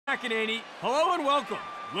McEnany. Hello and welcome.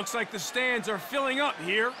 Looks like the stands are filling up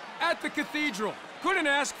here at the Cathedral. Couldn't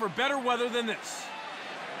ask for better weather than this.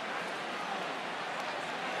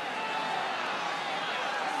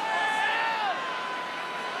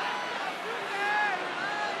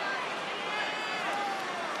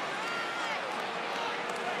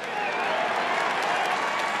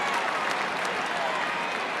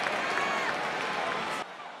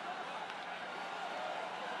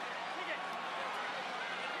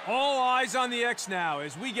 All eyes on the X now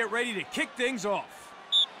as we get ready to kick things off.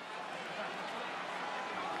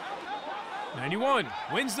 91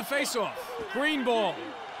 wins the faceoff. Green ball.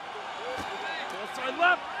 Ball side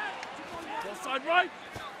left. Ball side right.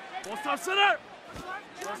 Ball side center.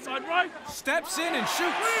 Ball side right. Steps in and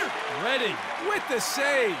shoots. Redding with the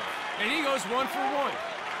save. And he goes 1 for 1.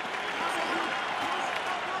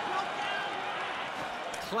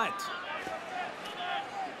 Klett.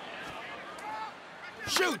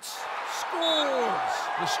 Shoots, scores.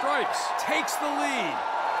 The Stripes takes the lead.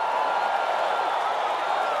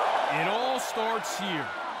 It all starts here.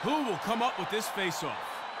 Who will come up with this faceoff?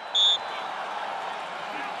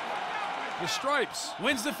 The Stripes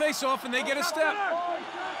wins the faceoff and they get a step.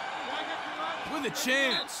 With a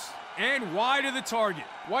chance. And wide of the target.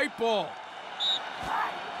 White ball.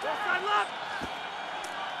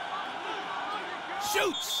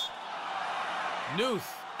 Shoots.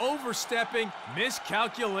 Newth. Overstepping,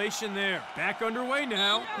 miscalculation there. Back underway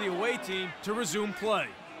now, the away team to resume play.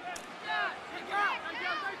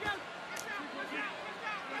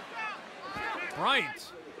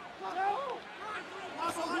 Bryant.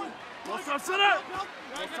 Ball side center.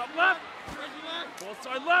 Ball side left. Ball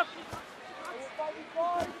side left.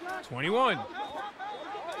 21.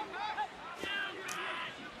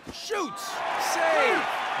 Shoots. Save.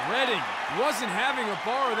 Redding wasn't having a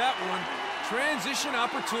bar of that one. Transition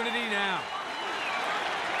opportunity now.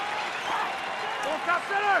 Ball top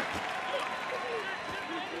center.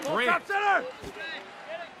 Ball top center.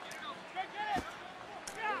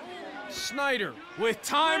 Snyder, with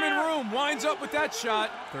time and room, winds up with that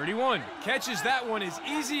shot. 31 catches that one as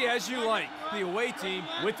easy as you like. The away team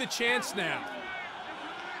with the chance now.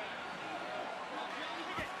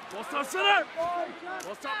 Ball top center.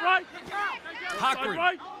 Ball top right. Cochran.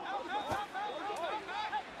 Right.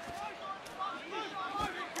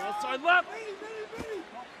 Ball side left.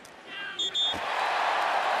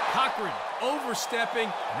 Cochran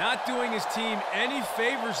overstepping, not doing his team any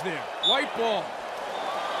favors there. White ball.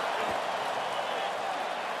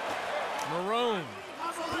 Marone.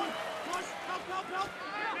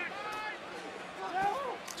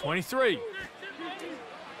 23.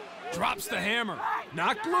 Drops the hammer.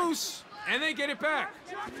 Knocked loose, and they get it back.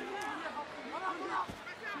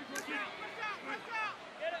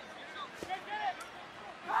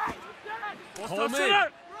 Coleman.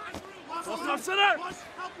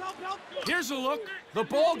 Here's a look. The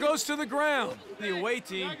ball goes to the ground. The away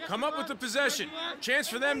team come up with the possession. Chance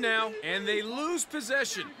for them now, and they lose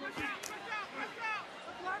possession.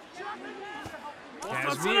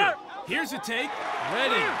 Casimir. Here's a take.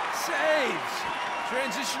 Redding saves.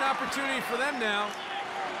 Transition opportunity for them now.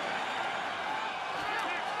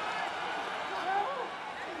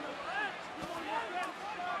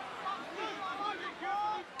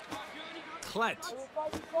 Klett.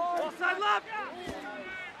 Ball side left.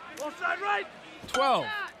 Ball side right. 12.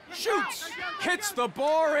 Shoots. Hits the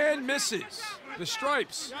bar and misses. The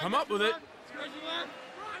Stripes come up with it.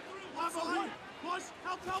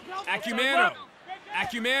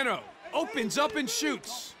 Acumano opens up and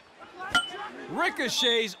shoots.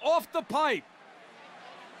 Ricochets off the pipe.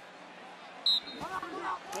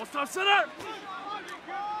 Ball side center.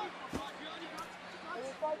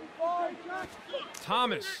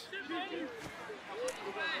 Thomas.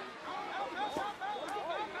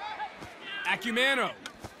 Acumano.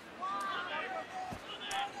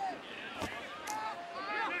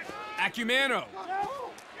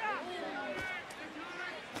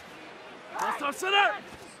 Ball side center.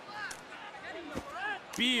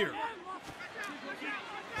 Beer.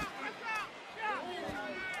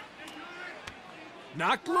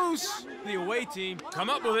 Knocked loose. The away team come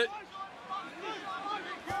up with it.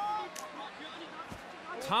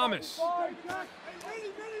 Thomas.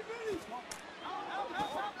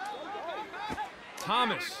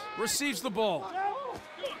 Thomas receives the ball.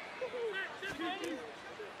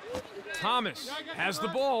 Thomas has the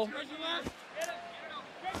ball.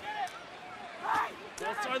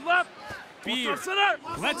 Ball side left. Beer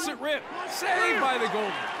lets it rip. Saved by the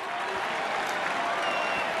goalie.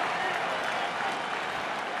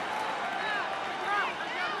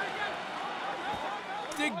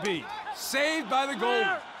 Digby saved by the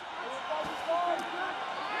goalie.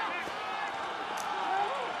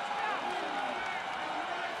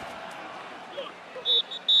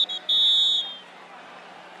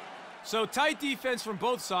 So tight defense from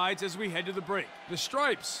both sides as we head to the break. The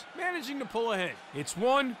Stripes managing to pull ahead. It's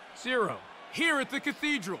 1-0 here at the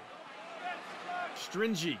Cathedral.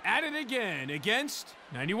 Stringy at it again against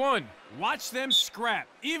 91. Watch them scrap,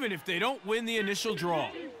 even if they don't win the initial draw.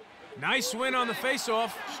 Nice win on the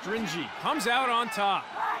faceoff. Stringy comes out on top.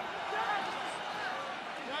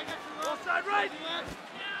 Ball side right.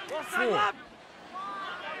 Ball side 4. left.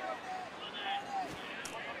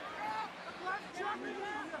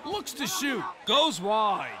 Looks to shoot. Goes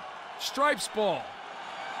wide. Stripes ball.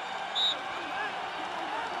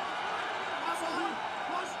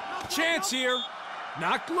 Chance here.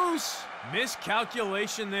 Knocked loose.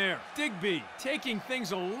 Miscalculation there. Digby taking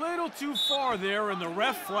things a little too far there, and the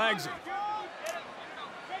ref flags him.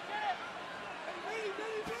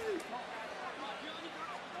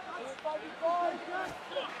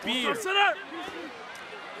 Beer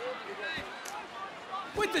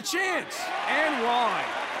with the chance and wide.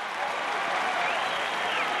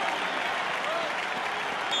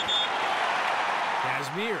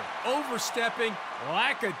 Casimir overstepping,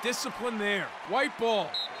 lack of discipline there. White ball.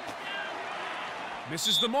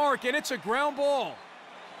 Misses the mark, and it's a ground ball.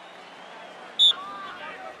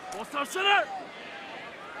 Ball stop center.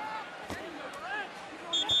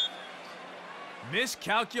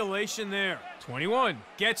 Miscalculation there. 21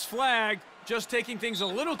 gets flagged, just taking things a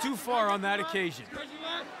little too far on that occasion.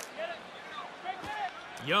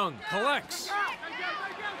 Young collects.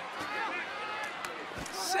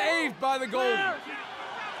 Saved by the Golden.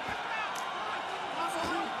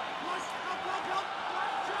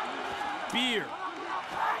 Beer.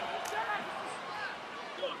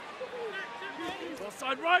 Ball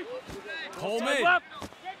side right. Coleman. Ball side left.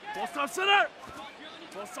 Ball stop center.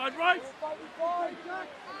 Ball side right.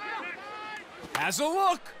 Has a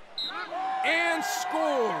look. And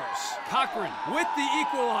scores. Cochran with the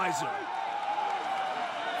equalizer.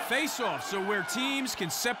 Face-offs are where teams can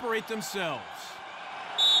separate themselves.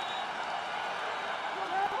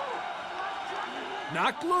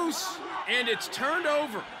 Knocked loose, and it's turned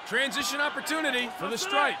over. Transition opportunity for the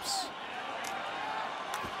Stripes.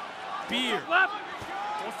 Beer. Left.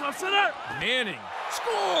 Ball stop center. Manning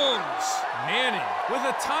scores. Manning with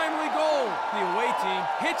a timely goal. The away team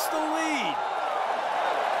hits the lead.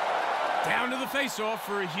 Down to the face-off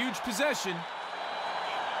for a huge possession.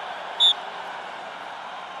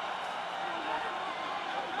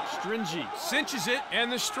 Stringy cinches it,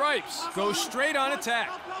 and the Stripes go straight on attack.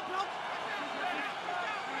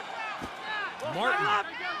 Martin.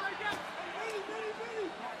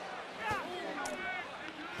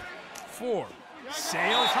 4.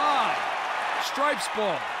 Sails high. Stripes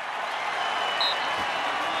ball.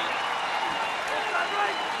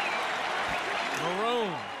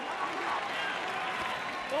 Marone.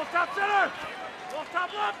 Ball stop center. Ball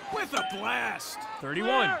stop left. With a blast.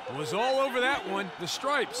 31 was all over that one. The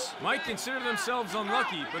Stripes might consider themselves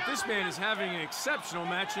unlucky, but this man is having an exceptional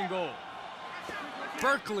match in goal.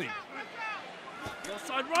 Berkeley. Ball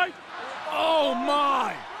side right. Oh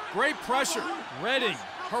my! Great pressure. Redding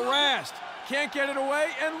harassed. Can't get it away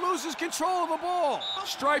and loses control of the ball.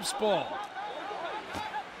 Stripes ball.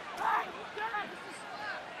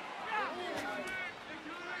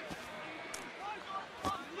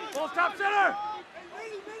 Ball stop center.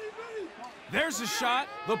 There's a shot.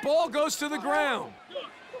 The ball goes to the ground.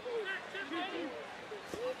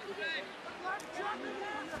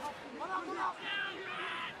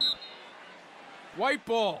 White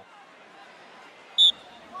ball.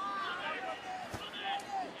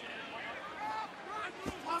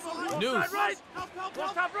 Newth. Ball side right. Ball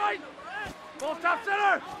stop right. Ball stop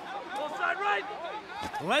center. Ball side right.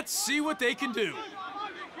 Let's see what they can do.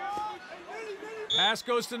 Pass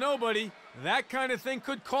goes to nobody. That kind of thing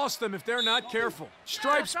could cost them if they're not careful.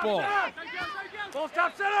 Stripes ball. Ball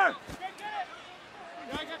stop center.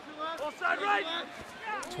 Ball side right.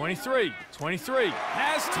 23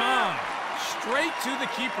 has time. Straight to the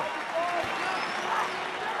keeper.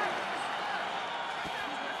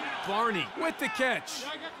 Barney with the catch.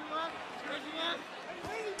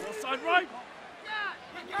 Ball side right.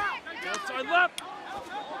 Ball side left.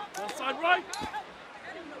 Ball side right.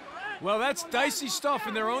 Well, that's dicey stuff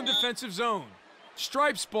in their own defensive zone.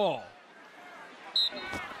 Stripes ball.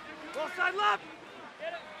 Ball side left.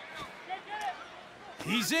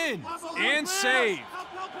 He's in and saved.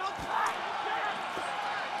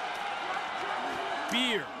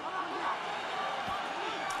 Beer.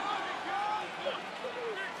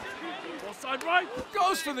 Ball side right.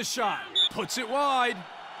 Goes for the shot. Puts it wide.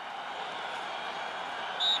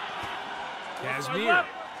 Casimir.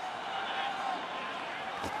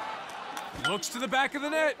 Looks to the back of the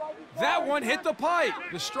net. That one hit the pipe.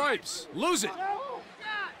 The Stripes lose it.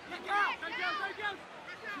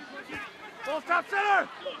 Ball stop center.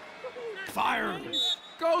 Fires.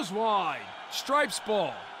 Goes wide. Stripes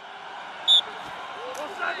ball. Ball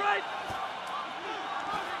side right.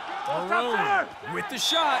 Ball stop Maroon center. with the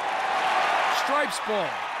shot. Stripes ball.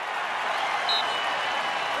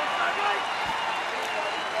 Ball side right.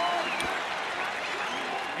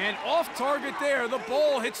 And off target there, the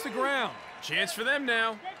ball hits the ground. Chance for them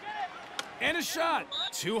now. And a shot.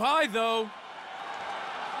 Too high, though.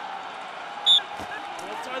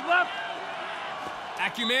 Ball side left.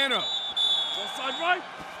 Acumano. Ball side right.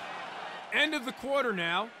 End of the quarter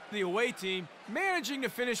now. The away team managing to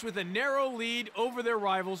finish with a narrow lead over their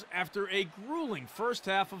rivals after a grueling first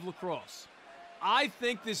half of lacrosse. I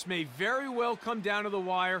think this may very well come down to the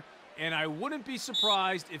wire, and I wouldn't be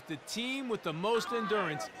surprised if the team with the most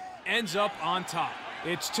endurance ends up on top.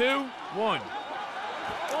 It's 2-1. Ball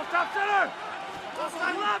stop center. Ball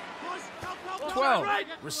side left. Ball side 12 right.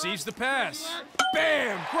 receives the pass.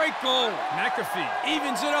 Bam! Great goal. McAfee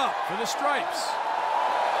evens it up for the Stripes.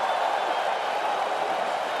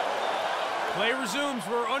 Play resumes.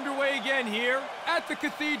 We're underway again here at the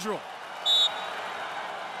Cathedral.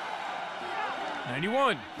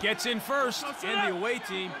 91 gets in first, and the away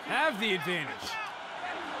team have the advantage.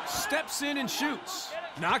 Steps in and shoots.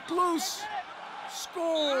 Knocked loose.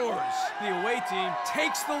 Scores. The away team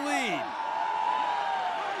takes the lead.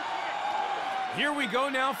 Here we go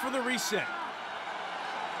now for the reset.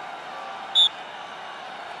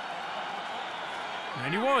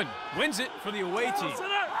 91 wins it for the away team.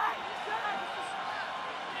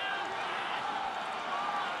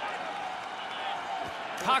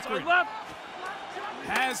 Cochran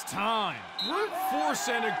has time. Brute force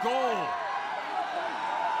and a goal.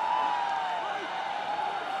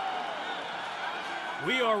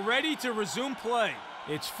 We are ready to resume play.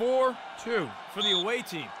 It's 4-2 for the away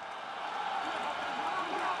team.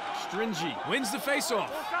 Stringy wins the faceoff.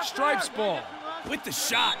 Stripes ball with the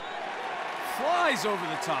shot. Flies over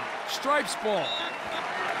the top. Stripes ball.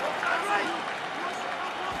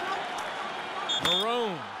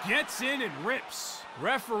 Maroon gets in and rips.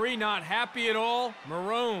 Referee not happy at all.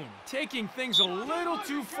 Maroon taking things a little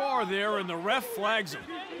too far there, and the ref flags him.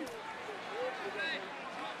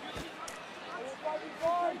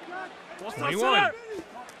 Ball stop 21. center.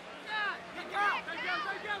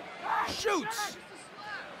 Shoots.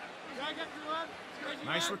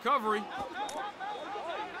 Nice recovery.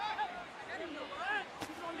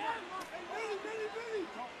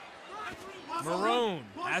 Maroon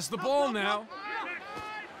has the ball now.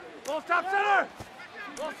 Ball stop center.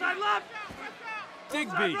 Ball side left.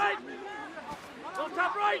 Digby Right. Ball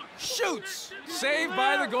top right. shoots. Saved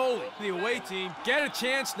by the goalie. The away team get a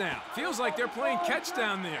chance now. Feels like they're playing catch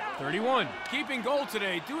down there. 31 keeping goal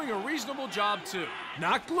today, doing a reasonable job too.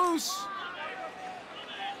 Knocked loose.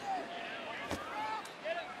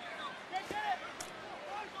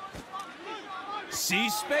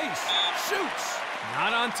 Sees space. Shoots.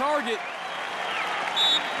 Not on target.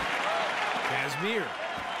 Casimir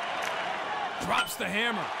drops the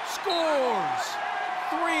hammer. Scores!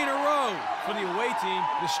 3 in a row for the away team.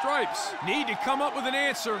 The Stripes need to come up with an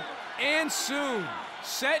answer, and soon.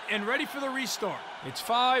 Set and ready for the restart. It's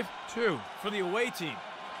 5-2 for the away team.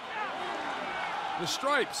 The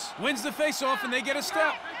Stripes wins the faceoff, and they get a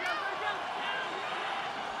step.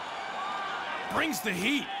 Brings the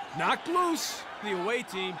heat. Knocked loose. The away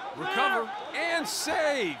team recover and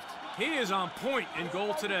saved. He is on point in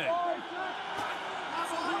goal today.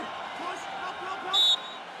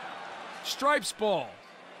 Stripes ball.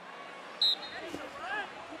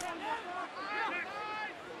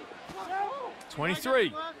 '23.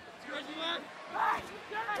 Ball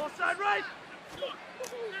side right.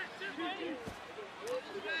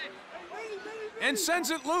 And sends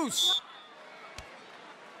it loose.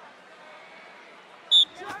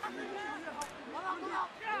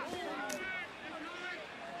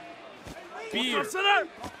 Beer. Center.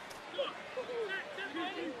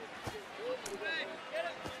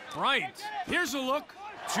 Bryant. Here's a look.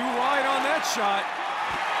 Too wide on that shot.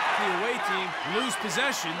 The away team lose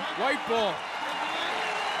possession. White ball.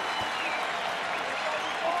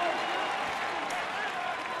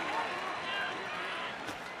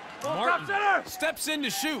 Martin steps in to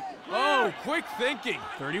shoot. Oh, quick thinking.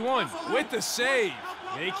 31 with the save.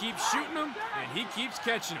 They keep shooting him, and he keeps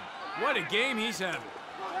catching him. What a game he's having.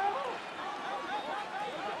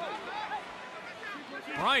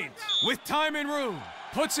 Bryant, with time and room,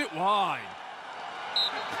 puts it wide.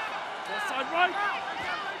 Ball side right.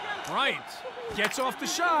 Bryant gets off the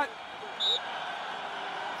shot.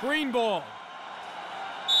 Green ball.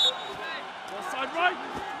 Ball side right.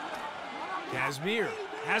 Casimir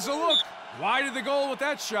has a look. Wide of the goal with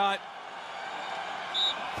that shot.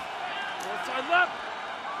 Ball Ball side left.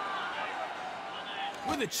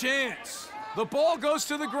 With a chance. The ball goes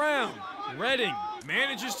to the ground. Redding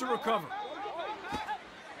manages to recover.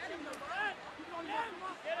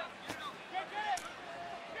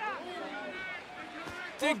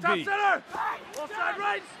 Digby. Center. Ball side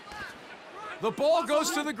right. The ball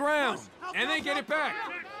goes to the ground, and they get it back.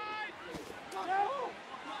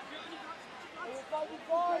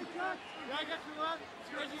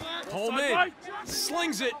 Pullman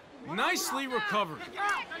slings it. Nicely recovered.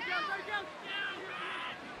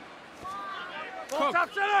 Ball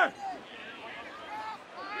top center.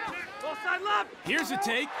 Ball side left. Here's a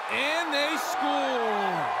take, and they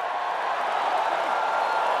score.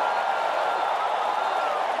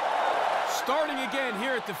 Starting again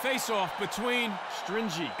here at the face-off between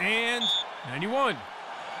Stringy and 91.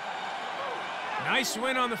 Nice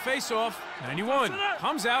win on the face-off. 91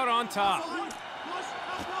 comes out on top.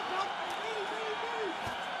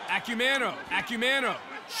 Acumano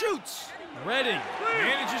shoots. Redding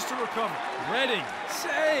manages to recover. Redding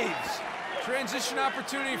saves. Transition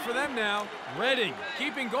opportunity for them now. Redding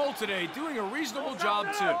keeping goal today, doing a reasonable job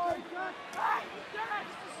too.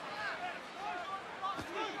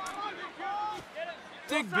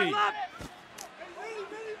 Digby.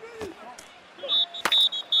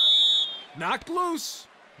 Knocked loose.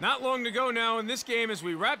 Not long to go now in this game as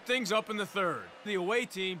we wrap things up in the third. The away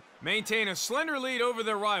team maintain a slender lead over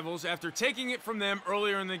their rivals after taking it from them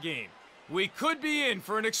earlier in the game. We could be in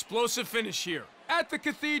for an explosive finish here at the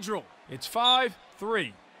Cathedral. It's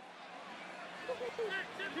 5-3.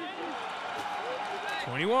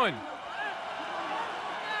 21.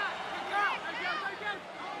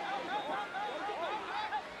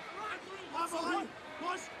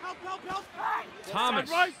 Thomas.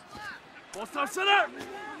 Ball side center.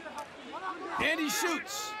 And he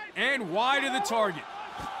shoots. And wide of the target.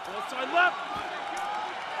 Ball side left.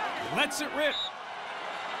 Lets it rip.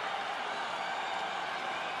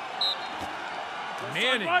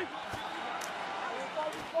 Manning. Right.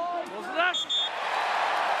 Ball's left.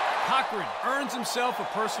 Cochran earns himself a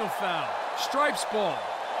personal foul. Stripes ball.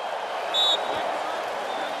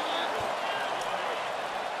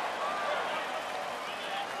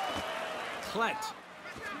 Klett.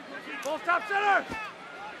 Ball top center.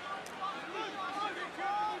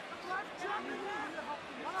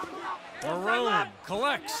 Barone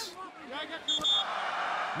collects.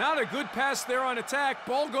 Not a good pass there on attack.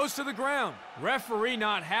 Ball goes to the ground. Referee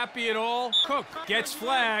not happy at all. Cook gets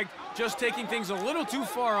flagged, just taking things a little too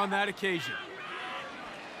far on that occasion.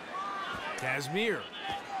 Casimir.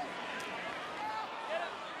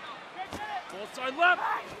 Ball side left.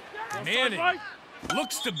 Manning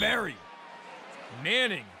looks to bury.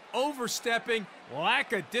 Manning overstepping,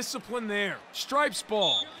 lack of discipline there. Stripes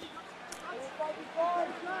ball.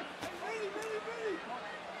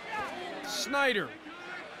 Snyder.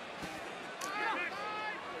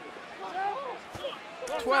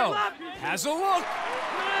 12 has a look.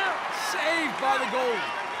 Saved by the goalie.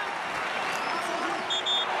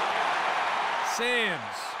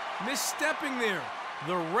 Sams misstepping there.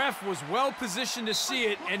 The ref was well positioned to see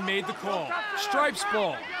it and made the call. Stripes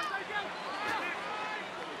ball.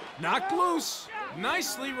 Knocked loose.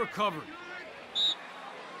 Nicely recovered.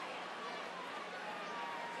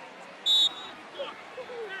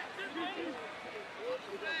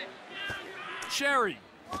 Cherry.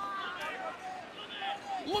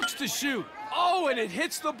 Looks to shoot. Oh, and it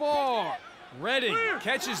hits the bar. Redding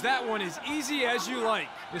catches that one as easy as you like.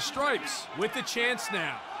 The Stripes with the chance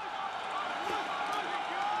now.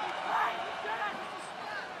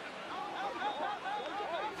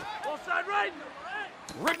 Ball side right.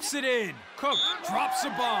 Rips it in. Cook drops a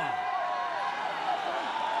bomb.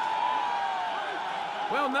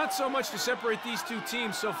 Well, not so much to separate these two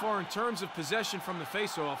teams so far in terms of possession from the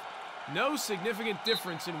faceoff. No significant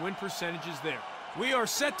difference in win percentages there. We are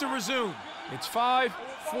set to resume. It's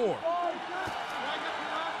 5-4.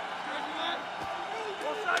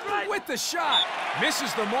 With the shot.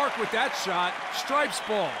 Misses the mark with that shot. Stripes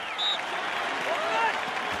ball.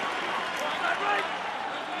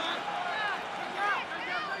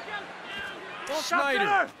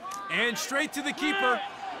 Schneider. And straight to the keeper.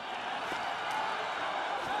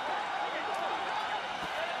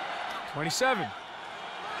 27.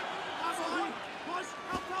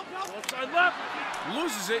 Side left.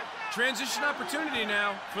 Loses it. Transition opportunity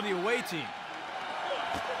now for the away team.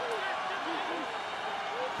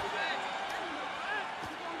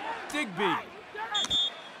 Digby.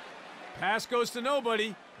 Pass goes to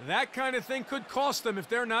nobody. That kind of thing could cost them if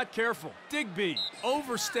they're not careful. Digby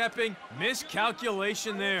overstepping.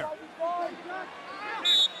 Miscalculation there.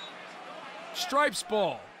 Stripes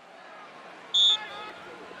ball.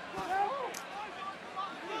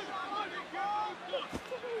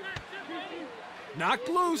 Knocked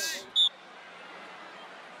loose.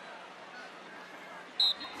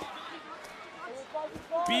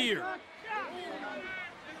 Beer.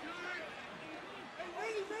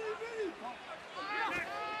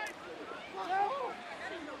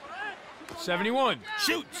 '71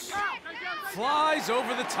 shoots. Flies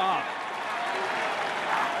over the top.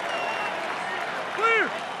 Clear.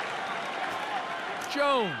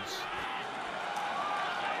 Jones.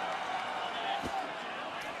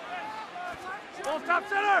 Ball top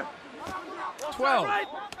center. Ball 12. Right.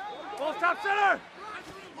 Ball top center.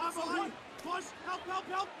 Push. Help.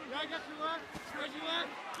 Yeah, I got your leg. Spread your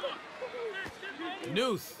leg.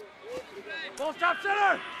 Newth. Ball top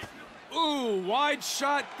center. Ooh, wide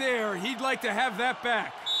shot there. He'd like to have that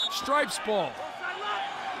back. Stripes ball.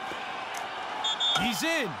 He's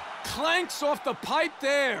in. Clanks off the pipe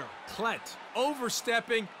there. Klett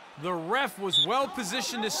overstepping. The ref was well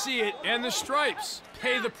positioned to see it, and the Stripes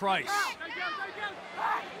pay the price.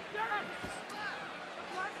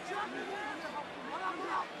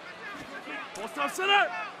 Ball top center.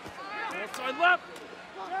 Ball side left.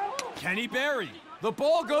 Kenny Berry. The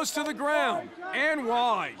ball goes to the ground and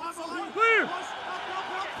wide. Clear.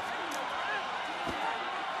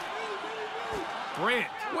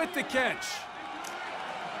 Brandt with the catch.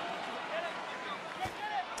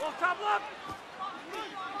 Ball top left.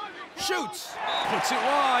 Shoots. Puts it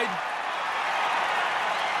wide.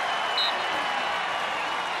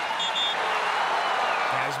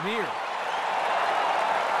 Kazmir.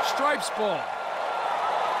 Stripes ball.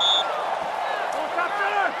 Ball top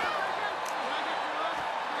center.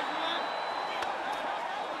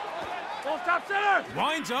 Ball top center.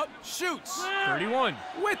 Winds up. Shoots. 31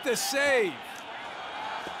 with the save.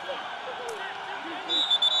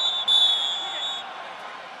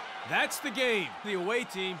 That's the game. The away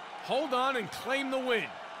team hold on and claim the win.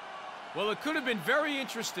 Well, it could have been very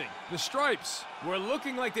interesting. The Stripes were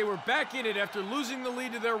looking like they were back in it after losing the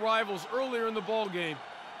lead to their rivals earlier in the ball game,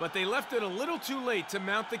 but they left it a little too late to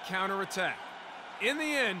mount the counterattack. In the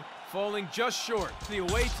end, falling just short. The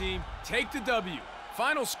away team take the W.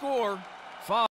 Final score, 5.